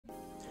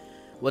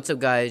What's up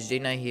guys,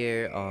 J9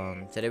 here.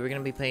 Today we're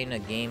gonna be playing a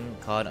game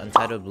called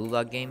Untitled Blue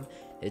Lock game.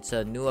 It's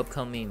a new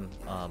upcoming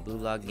Blue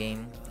Lock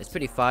game. It's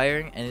pretty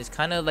fire and it's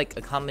kind of like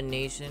a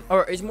combination,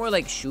 or it's more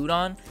like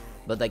shuudan,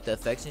 but like the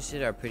effects and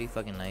shit are pretty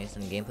fucking nice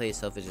and the gameplay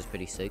itself is just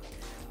pretty sick.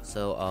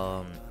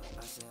 So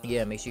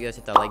yeah, make sure you guys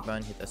hit that like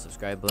button, hit that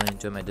subscribe button,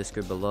 join my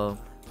Discord below,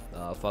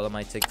 follow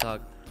my TikTok.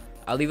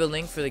 I'll leave a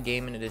link for the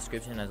game in the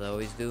description as I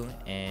always do,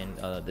 and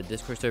the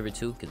Discord server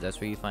too, because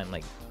that's where you find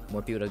like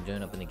more people to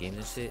join up in the games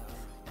and shit.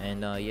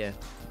 And yeah,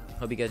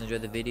 hope you guys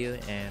enjoyed the video,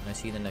 and I'll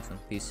see you in the next one.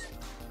 Peace.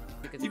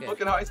 He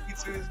fucking high speed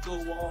swings to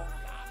a wall.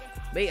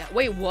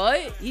 Wait, what?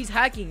 He's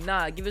hacking.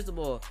 Nah, give us the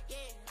ball.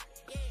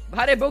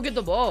 How did bro get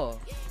the ball?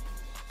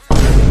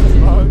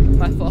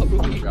 My fault,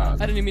 bro. Oh, I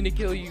didn't even mean to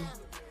kill you.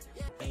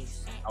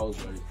 I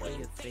was ready for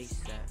your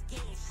face that.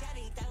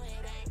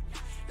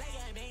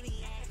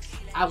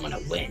 I wanna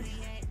win.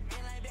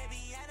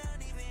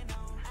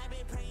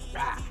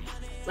 Rah,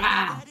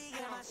 rah,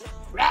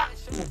 rah.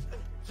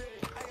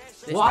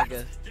 This what?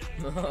 Nigga.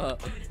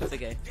 It's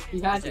okay. He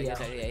had Yeah,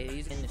 it.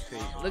 he's in this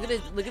crazy.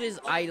 Look at his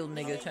idle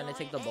nigga trying to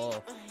take the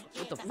ball.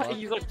 What the fuck?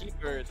 He's our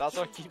keeper. That's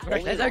our keeper.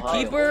 That's our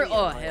keeper?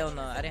 Oh hell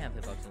no! I didn't have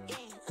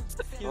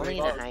hitbox in Only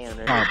in a high on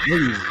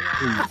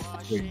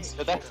please.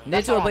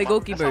 Need to play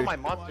goalkeeper. That's how my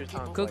monster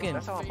sounds Cooking.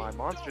 like. That's how my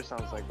monster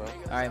sounds like, bro.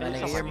 Alright, my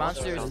nigga, your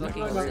monster is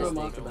looking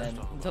realistic, man.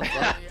 What the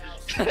fuck?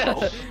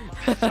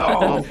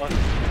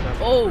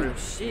 Oh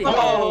shit!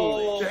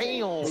 Oh,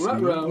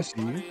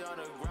 damn.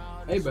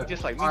 Hey, bro.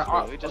 Just like me,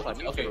 bro. Just like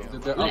me. Okay,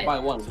 they're up by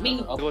one.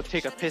 Go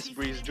take a piss,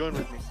 Breeze. Join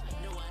with me.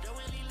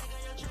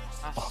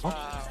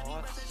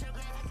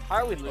 How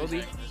are we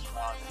losing?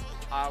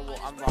 I'm wrong.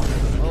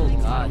 Oh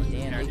god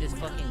damn, they just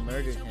fucking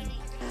murdered him.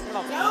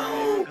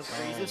 No!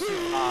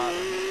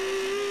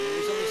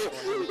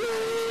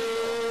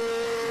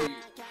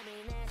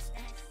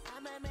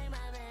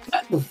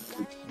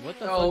 What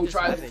the fuck just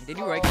happened? Did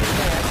you right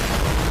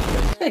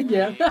click?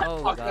 Yeah.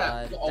 Oh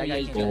god, that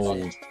guy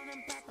can't.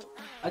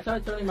 I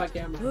tried turning my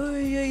camera.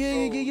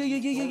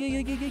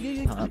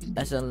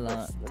 That's a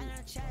lot.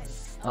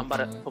 I'm about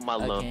to put my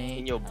lump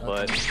in your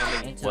butt.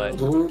 What?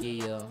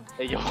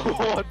 Hey, yo,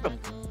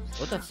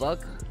 what the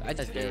fuck? I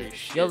just did.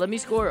 Yo, let me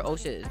score. Oh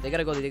shit, they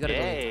gotta go. They gotta go.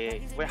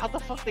 Hey, wait, how the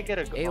fuck they get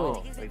a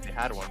goal? Oh, like they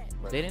had one.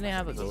 They didn't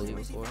have a goalie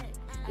before.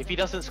 If he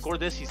doesn't score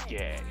this, he's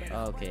gay.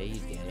 Okay,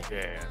 he's gay.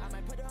 Yeah.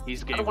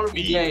 He's gay. I don't want to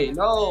be gay.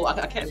 No,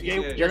 I can't be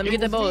gay. Yo, let me get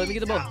the ball. Let me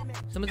get the ball.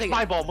 Someone take it.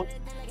 My ball.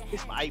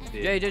 It's my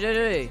dick.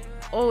 Dre.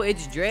 Oh,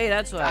 it's Dre.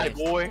 That's why. Hi,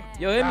 boy.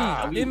 Yo,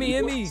 hit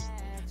me.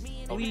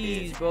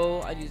 Please,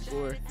 bro. I just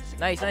scored.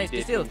 Nice.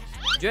 Get still.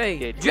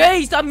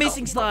 Dre, stop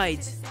missing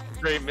slides.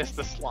 Dre missed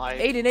the slide.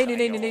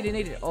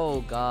 Aiden.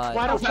 Oh god.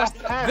 Why don't you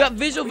got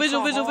visual.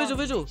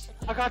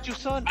 I got you,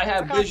 son. I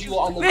have visual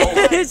on the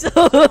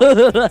goal.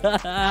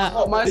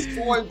 Oh, my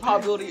scoring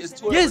probability is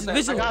 200%. Yes,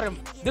 visual. I got him.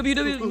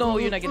 W. No,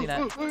 you're not getting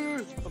that.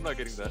 I'm not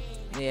getting that.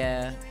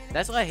 Yeah,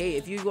 that's what I hate.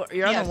 If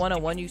you're on a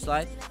one-on-one, you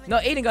slide. No,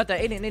 Aiden got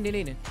that.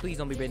 Aiden. Please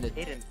don't be Brendan.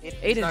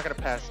 Aiden. Not gonna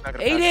pass.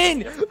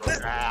 Aiden.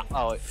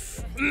 Oh.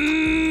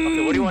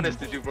 Okay, what do you want us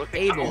to do, bro?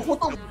 Aiden.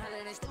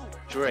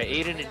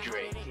 Aiden and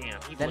Dre. Damn.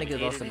 That nigga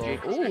lost the ball.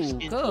 Ooh,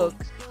 cook.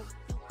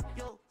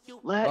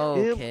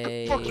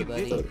 Okay,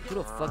 buddy. Who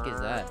the fuck is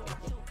that?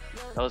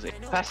 That was it.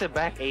 Pass it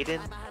back,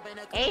 Aiden.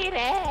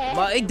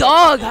 My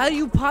dog, how are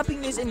you popping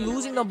this and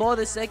losing the ball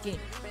the second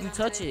you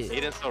touch it?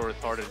 Aiden's so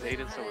retarded.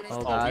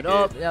 Oh god.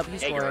 Oh, yep,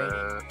 he's scoring.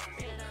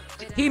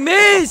 He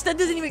missed. That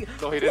doesn't even.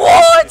 No, he didn't.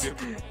 What?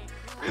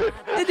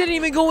 It didn't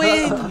even go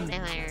in.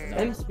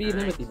 And speed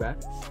limit, bro.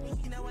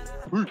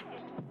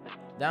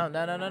 Down.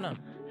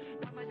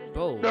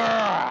 Bro.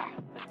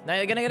 Now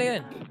again.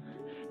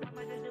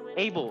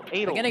 Abel.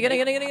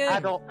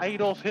 Again.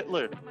 Adolf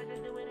Hitler.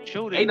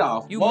 Shoot it.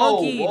 Adolf. You Whoa,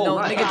 monkey. whoa, No,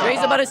 nice. nigga,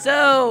 Dre's about to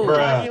sell.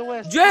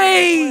 West.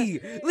 Dre,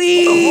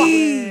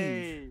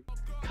 leave.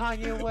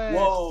 Kanye West.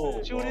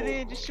 Whoa. Shoot it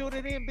in. Just shoot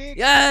it in, bitch.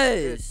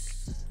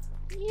 Yes.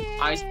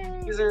 Ice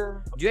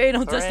Freezer. Dre,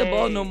 don't touch the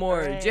ball no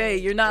more. Hooray. Jay,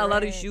 you're not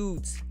allowed to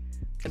shoot.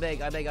 I beg.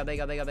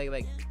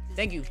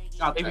 Thank you.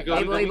 Abel.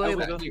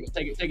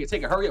 Take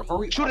it. Hurry up.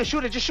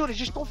 Shoot it. Just shoot it.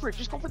 Just go for it.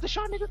 Just go for the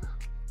shot, nigga.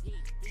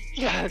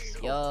 Yes.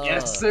 Yo.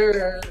 Yes,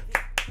 sir.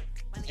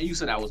 And you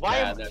said that was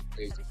bad. That's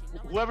crazy.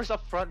 Whoever's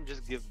up front,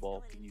 just give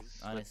ball, please.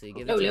 Honestly,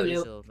 give it to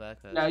yourself back.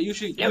 Yeah, you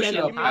should.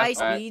 High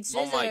speed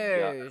Oh my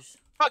God. scissors.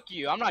 Fuck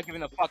you. I'm not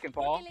giving a fucking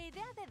ball.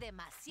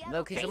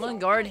 No, can someone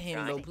guard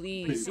him though,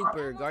 please?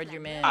 Super, guard your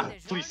man.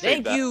 Please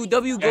Thank you,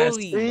 W Yes,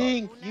 goalie.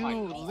 Thank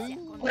you, Lee.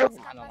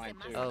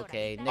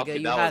 Okay, nigga, Okay,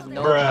 you that have was-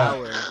 no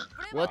power.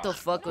 What the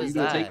fuck Are you was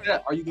gonna take that?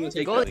 that? Are you gonna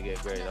take Go- that? That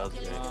was great. That was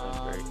great.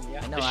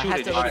 I know, Just I shoot have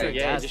it. to look for Yeah,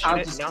 gas. just Time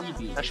shoot to it. Now,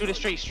 Stevie. now shoot it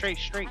straight.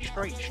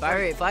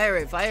 Fire it.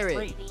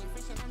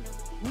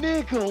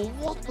 Nigga,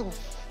 what the?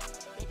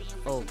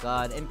 Oh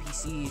god,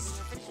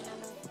 NPCs.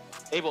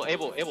 Abel.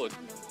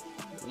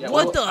 Yeah,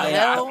 What well, the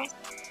hell?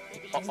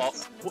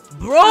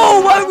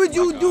 Bro, why would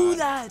you do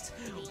that?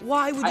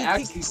 Why would I you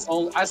actually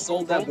sold. I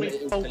sold that. But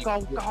it was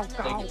Go.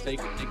 take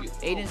it.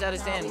 Aiden's out of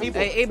stand.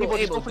 Abel, Hey, Abel,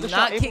 just go for the do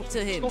shot, not kick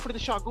to him. Go for the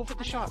shot.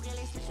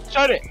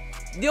 Shut it.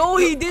 Yo,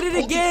 he did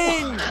it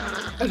again.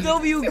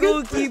 W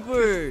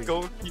goalkeeper.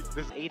 Go keep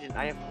this Aiden.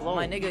 I have flow.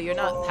 My nigga, you're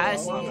not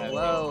passing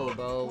well,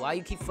 bro. Why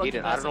you keep fucking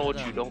Aiden, I don't know what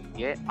passing you them? don't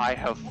get. I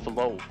have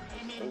flow.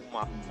 Oh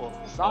my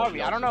fuck.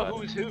 Sorry, I don't know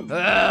who's who.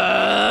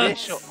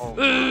 Bitch, oh.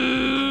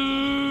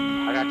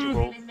 I got you,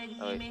 bro.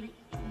 Alright.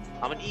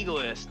 I'm an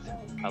egoist.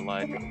 I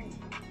lied.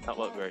 Not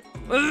what great.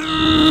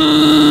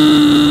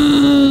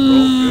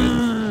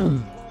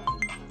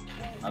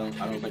 I don't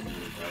think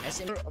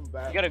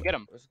You gotta get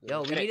him.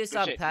 Yo, we Get need it. to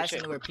stop Good shit, good passing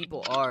shit. to where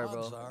people are,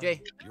 bro.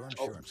 Jay. Your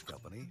insurance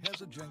company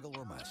has a jingle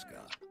or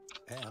mascot.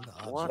 And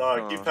What?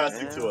 No, keep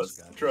passing to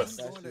us.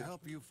 Trust.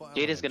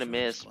 Jada's gonna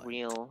miss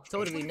real.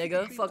 Totally,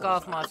 nigga. Fuck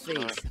off my face.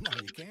 No,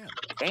 you can't.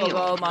 Fuck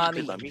all my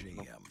meat. Let me-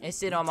 And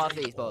sit on my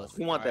face, boss.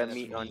 Who want that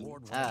meat on you?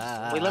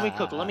 Ah, Wait, let me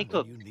cook. Let me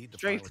cook.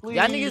 Straight, please.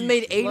 Y'all niggas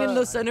made Aiden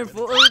the center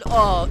forward.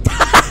 Oh.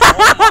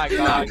 Oh my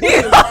god.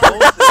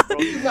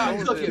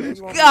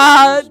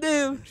 God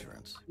damn.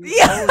 Insurance.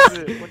 Yeah.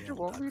 What you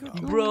want me to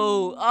do?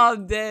 Bro,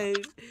 I'm dead.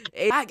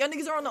 Hey, y'all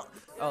niggas are on the.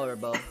 Oh,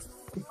 bro.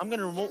 I'm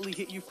gonna remotely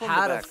hit you from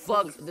How the the back.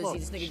 fuck Holy does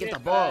this nigga get Shit, the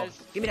ball? guys.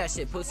 Give me that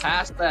shit, pussy.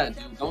 pass that,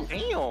 dude. Don't. Damn.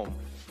 You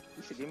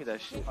should give me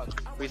that shit.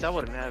 Please, I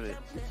wouldn't have it.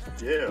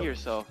 Be Yeah.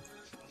 yourself.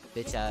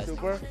 Bitch ass.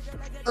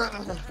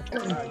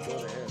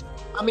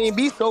 I mean,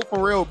 be so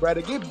for real,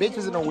 brother. Get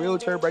bitches in a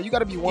wheelchair, bro. You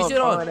gotta be one sit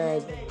on. fine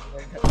ass.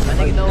 My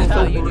nigga knows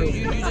how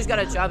you just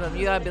gotta chop him.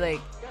 You gotta be like,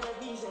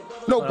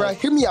 No, bro.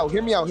 Hear me out.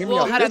 Hear me out. Hear me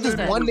well, out. how There's that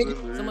this do one that?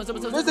 nigga.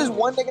 Someone. There's this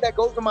one nigga that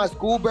goes to my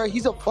school, bro.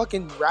 He's a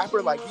fucking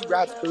rapper. Like he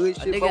raps good A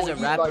shit, bro. nigga's a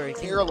He's rapper.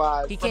 like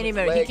paralyzed. He from can't his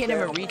even. He leg can't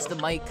even down. reach the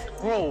mic.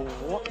 Bro,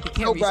 what? He can't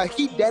No, reach. bro.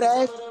 He dead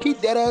ass. He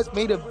dead ass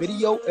made a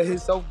video of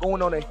himself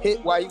going on a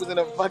hit while he was in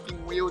a fucking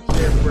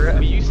wheelchair, bro.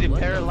 But you said What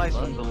the paralyzed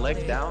fuck? from the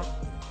leg down?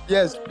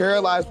 Yes,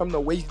 paralyzed from the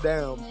waist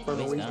down. From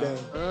the Waist waist down.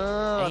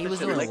 down. And he was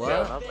doing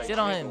what? Shit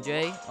on him,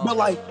 Jay.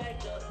 Oh,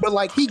 But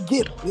like he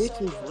get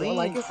bitches, bro.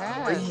 Like it's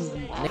Please.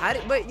 crazy.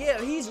 but yeah,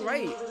 he's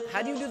right.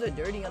 How do you do the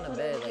dirty on the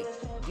bed? Like,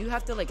 do you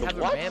have to like have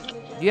what? a ramp?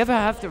 Do you ever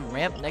have to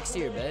ramp next to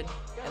your bed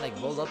and like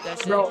roll up that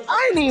shit? Bro,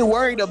 I ain't even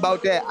worried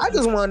about that. I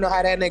just want to know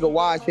how that nigga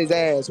wash his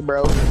ass,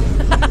 bro.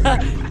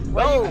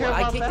 Bro, care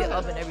I about kicked it that?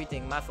 up and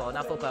everything. My fault,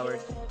 not full power.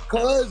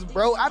 Cause,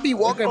 bro, I be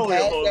walking Oh,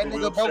 past yo, that the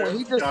nigga, bro, and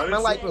he just wheelchair.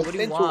 smell like Super, what do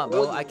you essential want,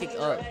 bro? oil. I kicked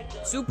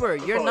up. Super,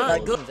 you're Oh, not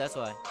like- good. That's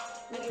why.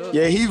 Cool.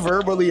 Yeah, he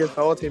verbally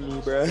assaulted me,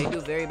 bro. They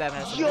do very bad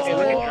passes. Yo,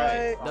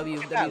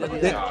 W.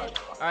 Yeah.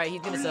 Alright,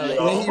 he's gonna sell it.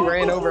 And then he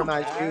ran over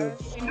my shoe.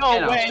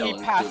 No way he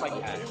passed like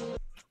that.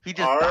 He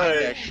just Alright.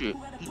 died that shit.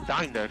 He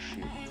died that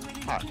shit.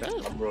 Hot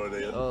damn. I'm bro,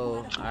 nigga.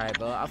 Oh, alright,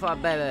 bro. I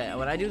thought bad.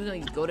 When I do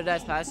like, go to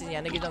that passes,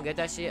 yeah, niggas don't get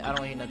that shit. I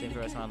don't hear nothing for the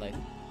rest of my life.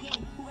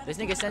 This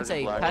nigga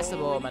Sensei, black. pass the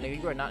ball, my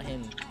nigga. You are not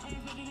him.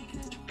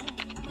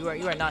 You are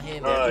not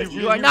him.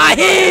 You are not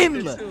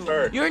him.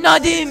 Hurt. You're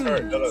not him.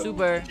 Hurt. No, no.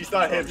 Super. She's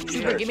not him. She's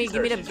Super, hurt. give me She's the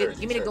hurt. She's hurt.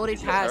 give me the She's golden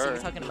hurt. pass She's you're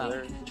hurt. talking about.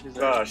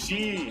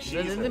 She's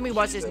Let me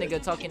watch this nigga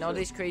talking all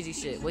this crazy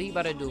shit. What he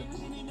about to do?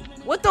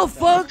 What the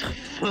fuck?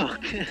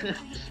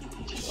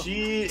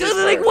 She Dude, is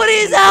like, hurt. what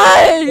is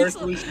that?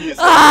 Personally, she is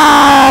hurt.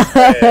 Ah!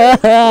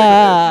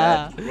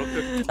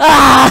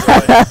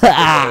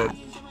 Ah!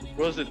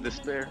 Bro's in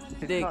despair.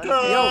 Dick.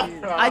 Yo,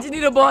 I just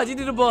need a ball. I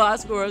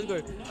score. I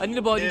need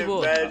a ball.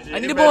 Imagine- I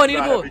need a ball. imagine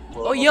not having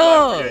ball. Oh, I'm yo.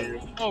 laughing at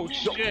you. Oh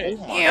shit.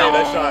 Hey,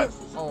 that shot.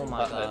 Oh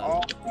my god.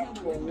 All that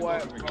for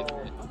what, bro?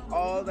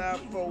 All that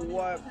for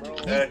what, bro?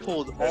 Hey.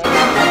 Pulled all.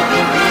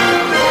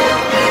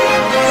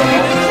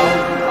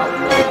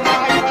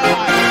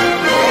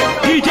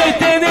 DJ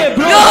TV,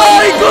 bro. No,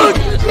 he cooked.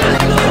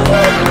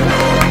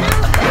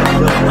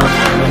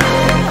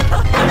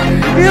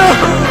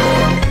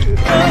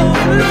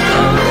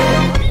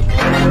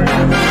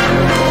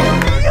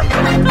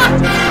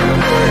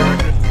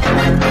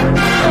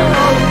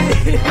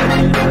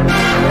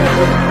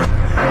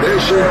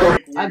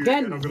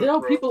 Again,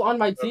 0 people on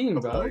my team,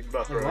 bro. Like,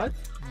 what?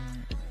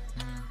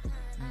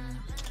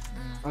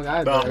 Okay,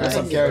 No, bro. that's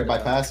I'm carried by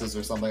passes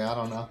or something. I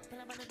don't know.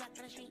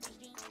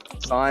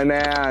 Sorry,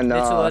 man.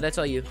 That's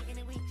all you.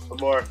 One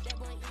more.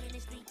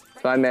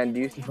 Sorry, man.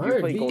 Do you Bird,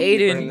 play beat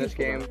goalkeeper Aiden. in this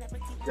game?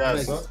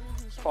 Yes.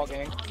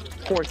 Fucking.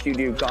 Of course you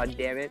do. God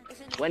damn it.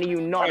 When are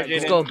you not? Alright,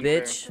 Let's Jaden. go,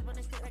 bitch.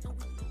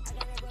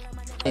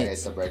 Hey,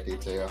 it's a break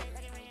too.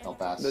 Don't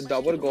pass. The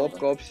double gulp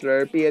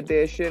slurpee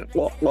edition.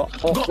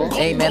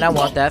 Hey man, I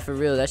want that for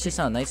real. That shit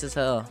sound nice as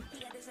hell.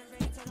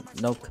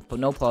 No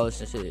polish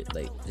and shit.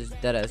 Like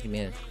just dead ass give me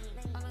in.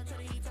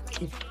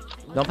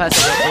 Don't pass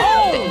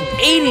it.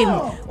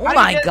 Aiden! Oh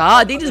my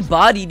god, they just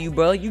bodied you,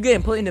 bro. You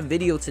getting put in the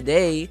video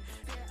today.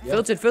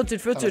 Filtered.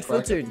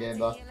 Game,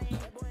 though.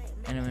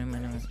 Anyway.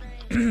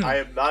 I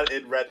am not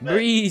in red.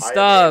 Breathe, I am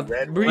stop. in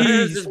red. Where Breathe.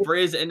 is this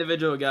Breeze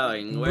individual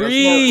going?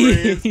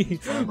 Breathe.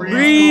 Breathe.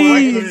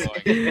 Breathe.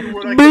 Do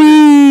what I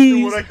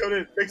Breathe.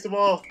 couldn't. Fix them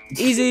all.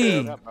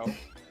 Easy.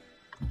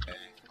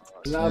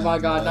 Oh my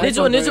god. This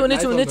one. Bird. What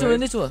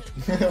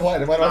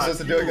am I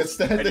supposed to do against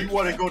And standing? you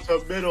want to go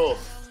to middle.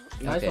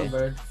 Nice Okay. one,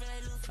 Bird.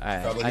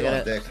 Alright, Probably I on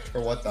gotta. dick.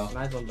 For what though?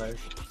 Nice one, Bird.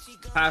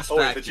 Pass Oh,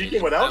 wait, back. the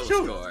GK went out?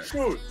 That will Shoot.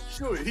 score.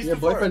 Shoot. He's Your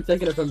too far. boyfriend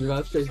taking it from you.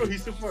 That's crazy. Shoot,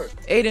 he's too far.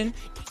 Aiden.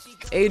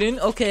 Aiden,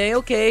 okay,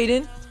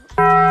 Aiden.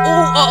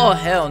 Oh,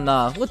 hell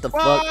nah. What the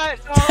fuck? What?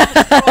 No, that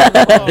was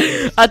so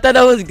close. I thought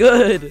that was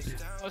good.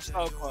 That was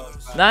so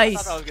close, man. Nice.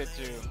 I thought that was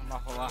good too. I'm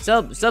not gonna lie.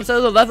 Sub,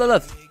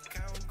 left.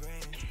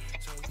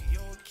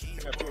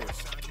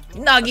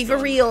 Noggy for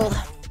real.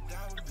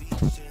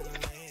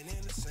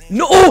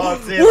 No! I'm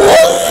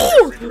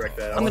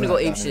gonna go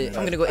ape shit.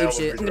 I'm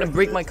gonna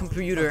break my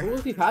computer. Who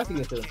was he passing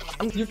it to?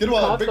 You Good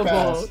one, caught big the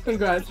ball. pass.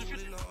 Congrats.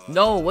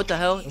 No, what the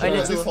hell? I did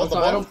Just too. hold the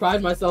Sorry, I ball. don't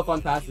pride myself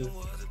on passes.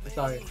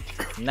 Sorry.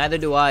 Neither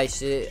do I.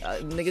 Shit,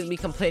 niggas be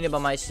complaining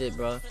about my shit,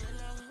 bro.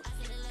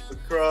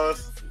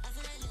 Cross.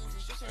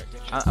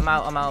 I'm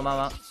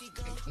out.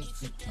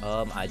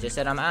 I just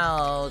said I'm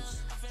out.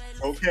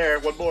 Don't care.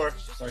 One more.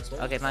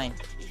 Okay, fine.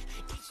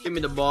 Give me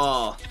the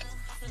ball.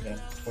 Yeah,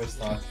 first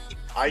time.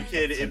 I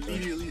can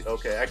immediately.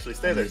 Okay, actually,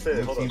 stay there.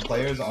 Hold Team on.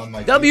 players on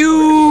my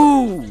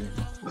W.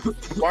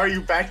 Why are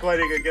you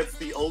backlighting against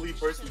the only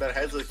person that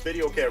has a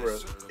video camera?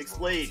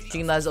 Explain.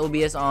 Team that's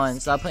OBS on.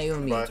 Stop playing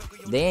with me. Bye.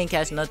 They ain't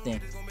catch nothing.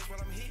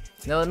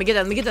 No, let me get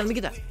that.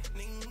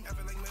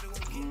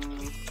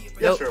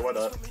 Yeah, Yo. sure. Why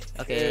not?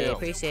 Okay, Yeah.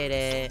 appreciate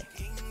it.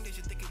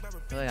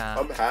 Oh, yeah.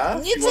 I'm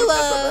half. You You want to too,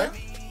 pass that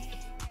back?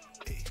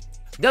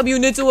 W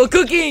Nitsua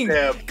cooking!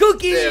 Damn.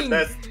 Cooking! Damn,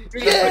 that's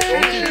your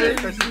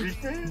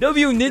GK?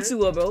 W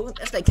Nitsua, bro.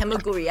 That's that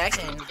chemical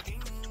reaction.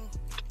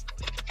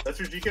 That's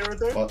your GK right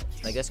there? What?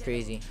 Like, that's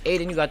crazy.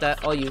 Aiden, you got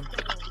that. All you.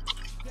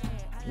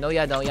 No,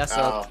 y'all don't. Y'all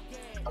suck. Ow.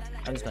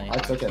 I'm just playing. I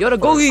took it. Yo, the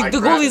first. goalie, I the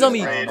grabbed goalie's on it,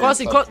 me. man. Cross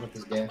it, Sucks cross. with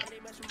this game.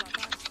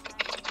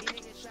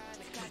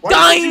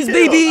 Why did you Dimes, GK?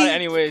 baby!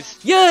 Anyways.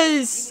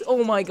 Yes!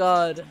 Oh my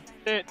god.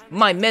 Shit.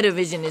 My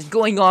metavision is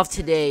going off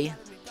today.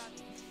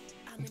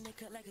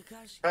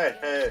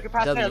 Hey. You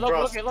pass W. there. Look,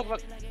 Cross.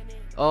 look.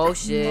 Oh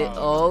shit.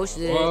 Oh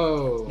shit.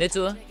 Whoa.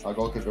 Nitsua. Our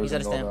goalkeeper He's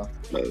was out in of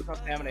goal He's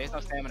no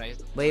stamina.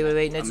 Wait, I'm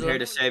here Nitsua.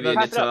 to save you,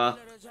 Pass it Nitsua.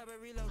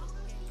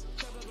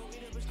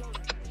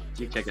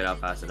 You kick it out,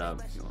 pass it up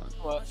if you want.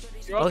 What?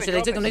 Oh shit,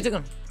 they took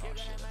him.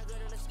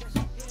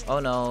 Oh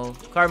no.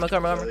 Karma. though.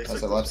 That's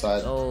the left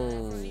side.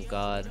 Oh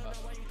god.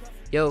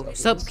 Yo,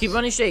 sub, keep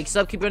running straight.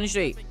 Sub, keep running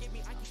straight.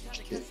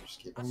 Just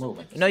keep on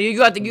moving. No, you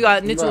got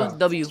Nitsua. Bruh.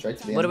 W. Straight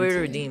to the What a way to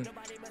MVP. redeem.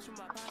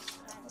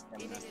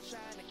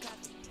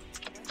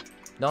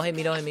 Don't hit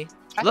me.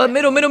 Look,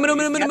 middle. There's Middle.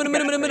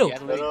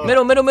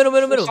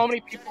 so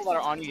many people that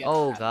are on you.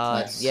 Oh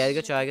god. Nice. Yeah,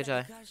 good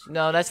try.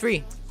 No, that's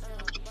free.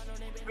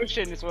 Good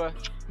shit, this way.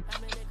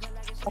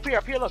 Up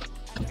here, look.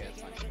 Okay,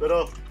 that's fine.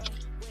 Middle.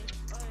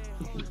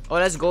 Oh,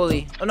 that's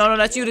goalie. Oh no,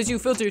 that's you.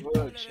 Filtered.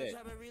 Good shit.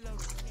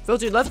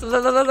 Filtered left.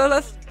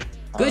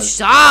 Good Uh,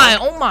 shot.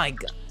 Oh my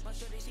god.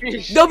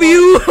 Okay,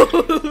 W.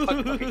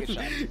 good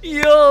shot.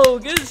 Yo,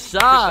 good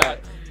shot.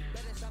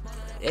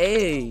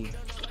 Hey.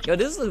 Yo,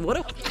 this is what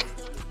a.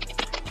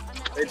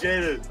 Hey,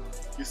 Jaden.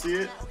 You see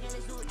it?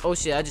 Oh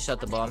shit, I just shot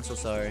the ball. I'm so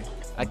sorry.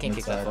 I can't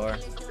kick that far.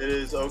 It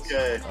is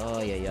okay.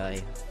 Oh yeah.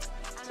 It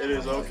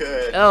is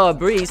okay. Oh,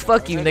 Breeze,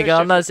 fuck you, nigga.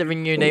 I'm not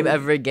saying your name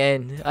ever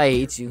again. I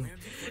hate you.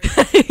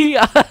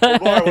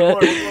 One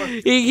more.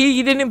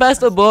 He didn't pass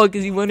the ball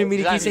because he wanted me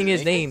to keep saying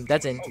his name.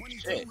 That's in. Oh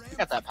shit, you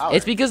got that power.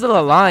 It's because of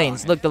the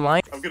lines. Look, the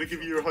line. I'm gonna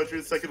give you your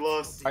 100-second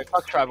loss. Alright,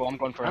 fuck Tribal, I'm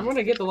going for I'm him.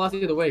 gonna get the loss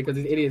either way because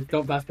these idiots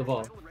don't pass the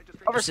ball.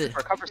 Cover Shit.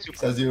 super.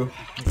 Says you.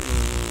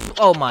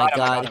 Oh my Got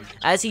god. him.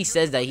 As he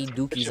says that, he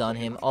dookies on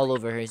him all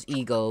over his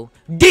ego.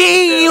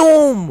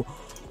 Damn!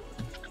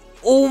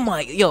 Oh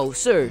my. Yo,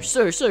 sir.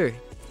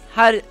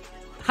 How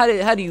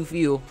do you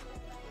feel?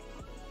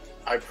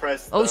 I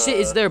pressed. Oh shit,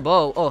 it's their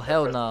ball. Oh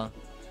hell nah.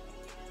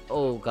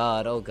 Oh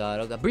god.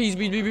 Breeze.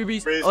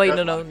 Breeze, Oh wait,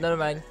 got- no, never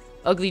mind.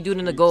 Ugly dude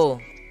in the goal.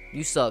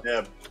 You suck.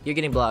 Yeah. You're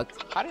getting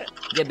blocked. How did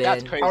Get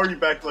That's banned. crazy. How are you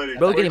backlighting?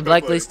 Bro How are getting you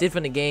blacklisted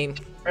from the game.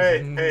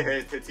 backlighting?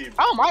 Hey, team.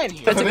 How am I in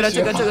here?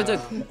 I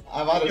took.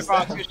 I'm out of Two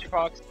procs, steps. two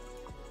procs.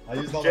 I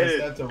used all my Jaden.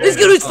 steps to This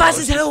run. dude is fast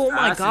as hell. Oh my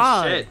Fast as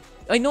god. shit.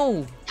 I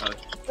know.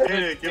 Give me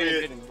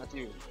it. That's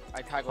you.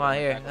 I tackled Come on, him,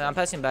 here. I tackled I'm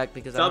passing back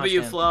because I don't W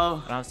have stem. flow.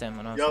 I don't have stem.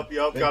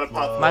 Yup, gotta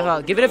pop. My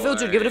fault. Give it a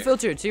filter. Give it a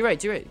filter. To your right.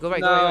 Go right.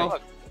 No. him.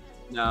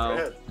 No. Go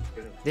ahead.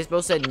 This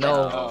bro said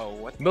no. Oh,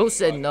 what the Bro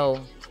said fuck?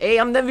 no. Hey,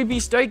 I'm the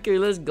MVP striker.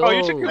 Let's go. Oh,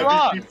 you took your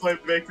rock. MVP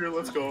playmaker,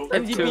 let's go.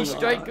 MVP I got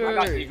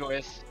striker.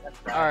 egoist.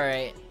 That's right.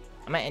 Alright.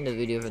 I might end the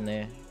video from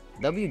there.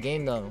 W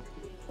game though.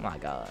 Oh my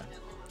god.